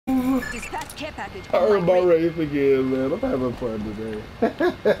Dispatch care package. I earned my race again, man. I'm having fun today.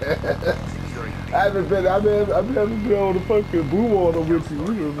 I haven't been able to fucking boom on them with you.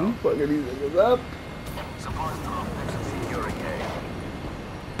 We fucking these niggas up.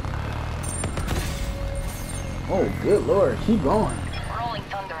 Oh, good lord, keep going. Rolling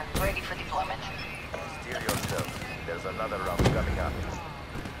Thunder, ready for deployment. Steer yourself. There's another round coming up.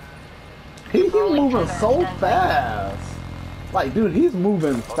 He's moving so fast. Like, dude, he's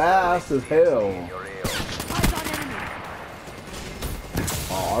moving fast as hell.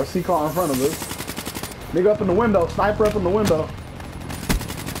 Oh, RC car in front of us. Nigga up in the window. Sniper up in the window.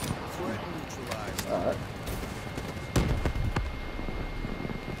 Alright.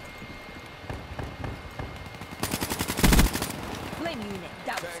 Flame unit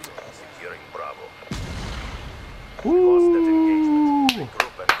doused. Securing Bravo. Woo!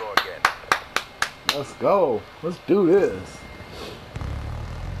 Regroup and go again. Let's go. Let's do this.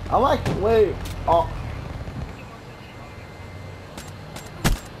 I like the way. Oh.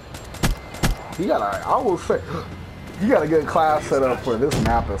 You got I will say, you got a good class set up for this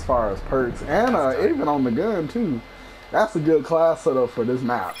map as far as perks, and even on the gun too. That's a good class setup for this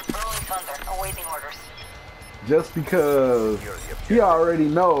map. Rolling Thunder, awaiting orders. Just because he already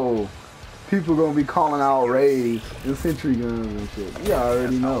know people gonna be calling out raids and sentry guns and shit. He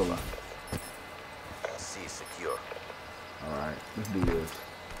already know. C secure. All right, let's do this.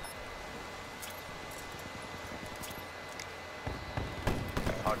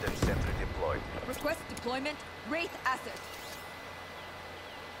 Hardened sentry deployed. Request deployment. Wraith asset.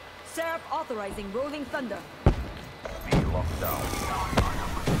 Seraph authorizing Rolling Thunder. Be locked down.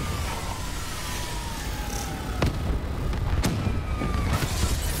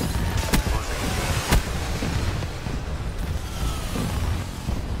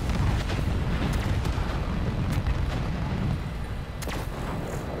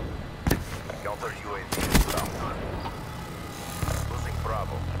 Counter UAV is down. Losing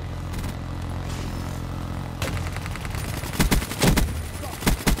Bravo.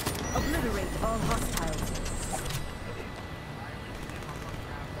 Obliterate all hostiles.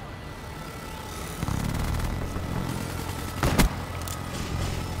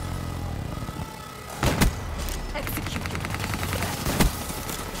 Executed.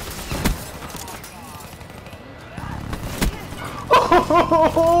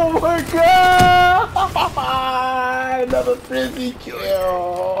 Oh my god! Another frizzy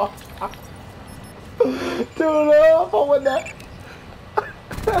kill! Dude, up with that.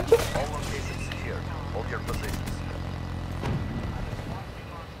 All locations secured. Hold your positions.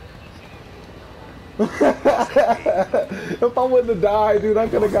 If I wouldn't have died, dude, I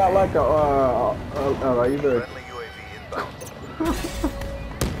could have got like either. Friendly UAV inbound.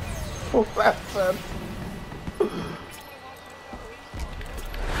 Oh, fast, man.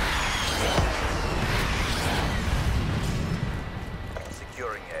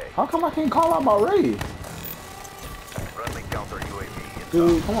 Securing A. How come I can't call out my raid? Friendly counter UAV inbound.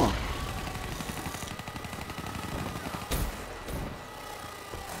 Dude, come on.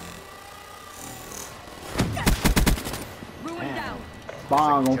 Ruin down.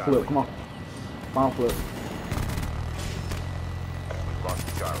 Bomb gonna flip, come on. Bomb flip. We've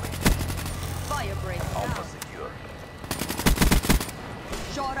lost Charlie. Fire break Alpha down. secure.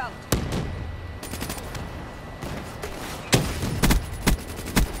 Shot out.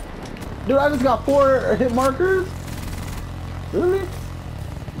 Dude, I just got 4 hit markers? Really?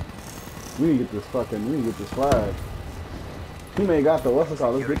 We need to get this flag. Teammate got the, what's it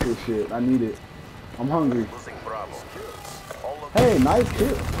called? Let's get this shit. I need it. I'm hungry. Losing Bravo. All Hey, nice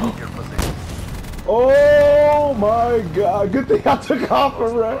kill. Hold your positions. Oh my god. Good thing I took off a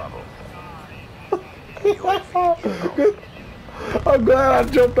wreck. Good. I'm glad I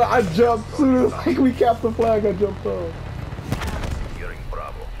jumped out. I jumped as soon as like, we capped the flag, I jumped off. Securing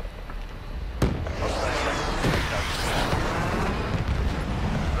Bravo.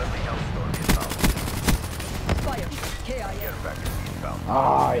 Friendly Hellstorm inbound. Fire. KIA. Air package inbound.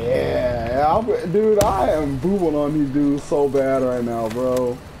 Oh yeah. Dude, I am booming on these dudes so bad right now,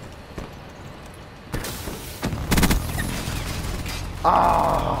 bro.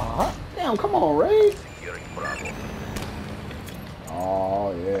 Ah, damn, come on, Ray. Securing Bravo.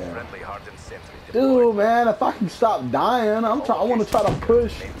 Oh yeah. Friendly hardened sentry deployed. Dude, man, if I can stop dying, I want to try to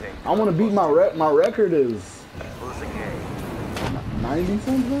push. I want to beat my record is Losing A. 90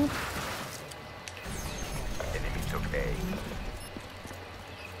 something. Enemy took A.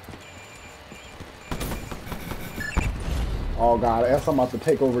 Oh god, I guess I'm about to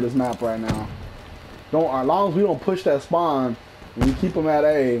take over this map right now. As long as we don't push that spawn, and we keep them at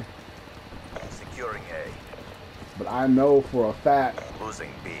A. Securing A. But I know for a fact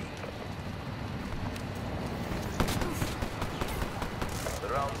Losing B. The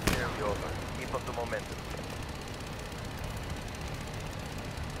round's nearly over. Keep up the momentum.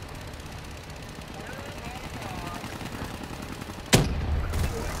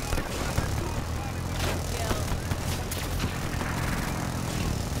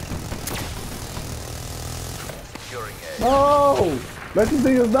 Securing A. No! Let these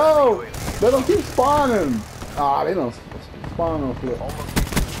niggas know! Let them keep spawning! Ah, they don't spawn on flip. Almost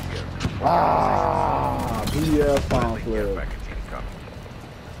here. Ah, BS spawn Friendly care flip. package incoming.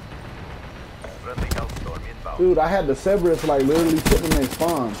 Friendly Hellstorm inbound. Dude, I had the Cerberus like literally sitting in their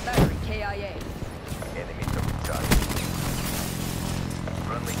spawn. Battery KIA. Enemy double charge.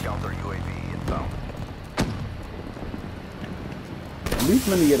 Friendly counter UAV inbound. At least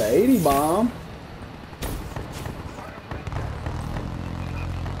when you get an 80 bomb.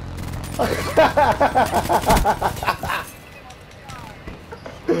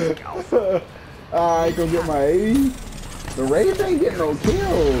 I go get my 80. The Raiders ain't getting no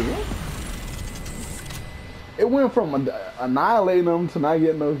kills. It went from annihilating them to not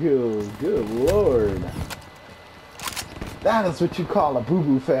getting no kills. Good lord. That is what you call a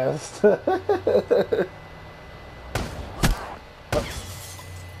boo-boo fest. Ruin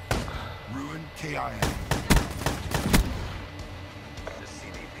KIN. The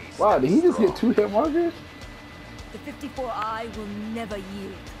CDP Wow, did he just strong. get 2 hit markers? The 54I will never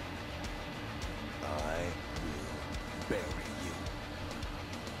yield. I will bury you.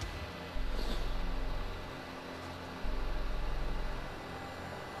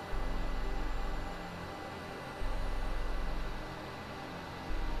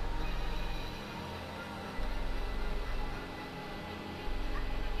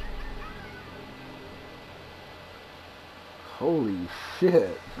 Holy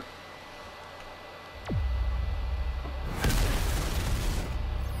shit.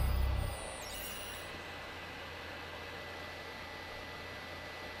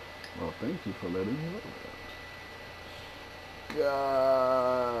 Well, thank you for letting me know that.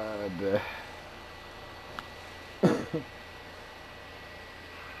 God.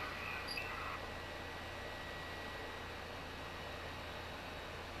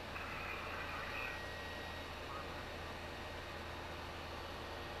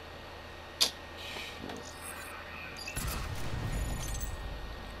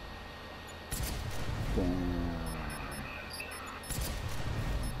 Damn.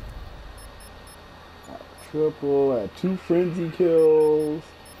 Triple at 2 frenzy kills.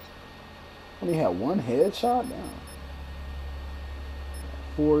 Only had 1 headshot down.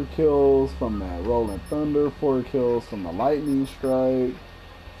 4 kills from that Rolling Thunder. 4 kills from the Lightning Strike.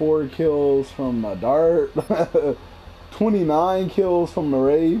 4 kills from the Dart. 29 kills from the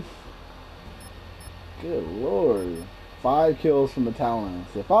Wraith. Good lord. 5 kills from the Talons.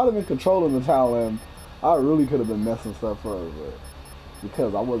 If I'd have been controlling the Talon, I really could have been messing stuff up, but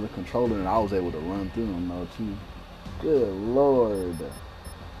because I wasn't controlling it, I was able to run through them though too. Good lord.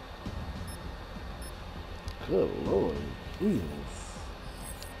 Good lord. Jesus.